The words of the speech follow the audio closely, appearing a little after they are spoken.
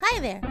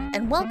there,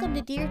 and welcome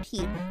to Dear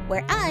Teeth,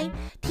 where I,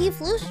 Teef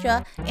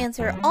Lustra,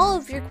 answer all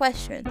of your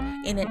questions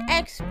in an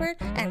expert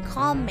and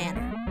calm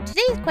manner.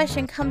 Today's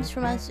question comes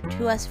to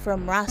us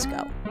from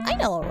Roscoe. I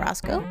know a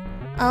Roscoe.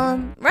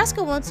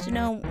 Roscoe wants to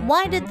know,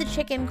 why did the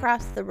chicken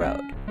cross the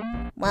road?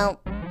 Well,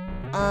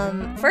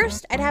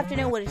 first I'd have to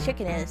know what a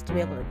chicken is to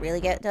be able to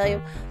really tell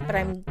you, but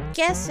I'm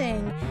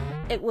guessing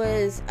it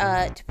was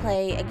to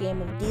play a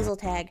game of diesel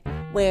tag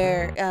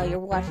where you're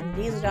watching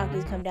the diesel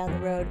jockeys come down the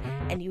road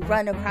and you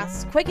run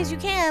across as quick as you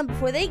can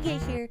before they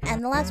get here,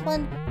 and the last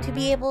one to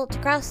be able to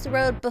cross the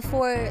road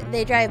before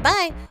they drive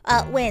by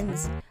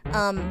wins.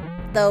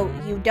 Though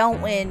you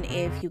don't win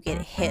if you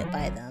get hit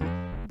by them.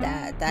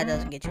 That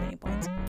doesn't get you any points.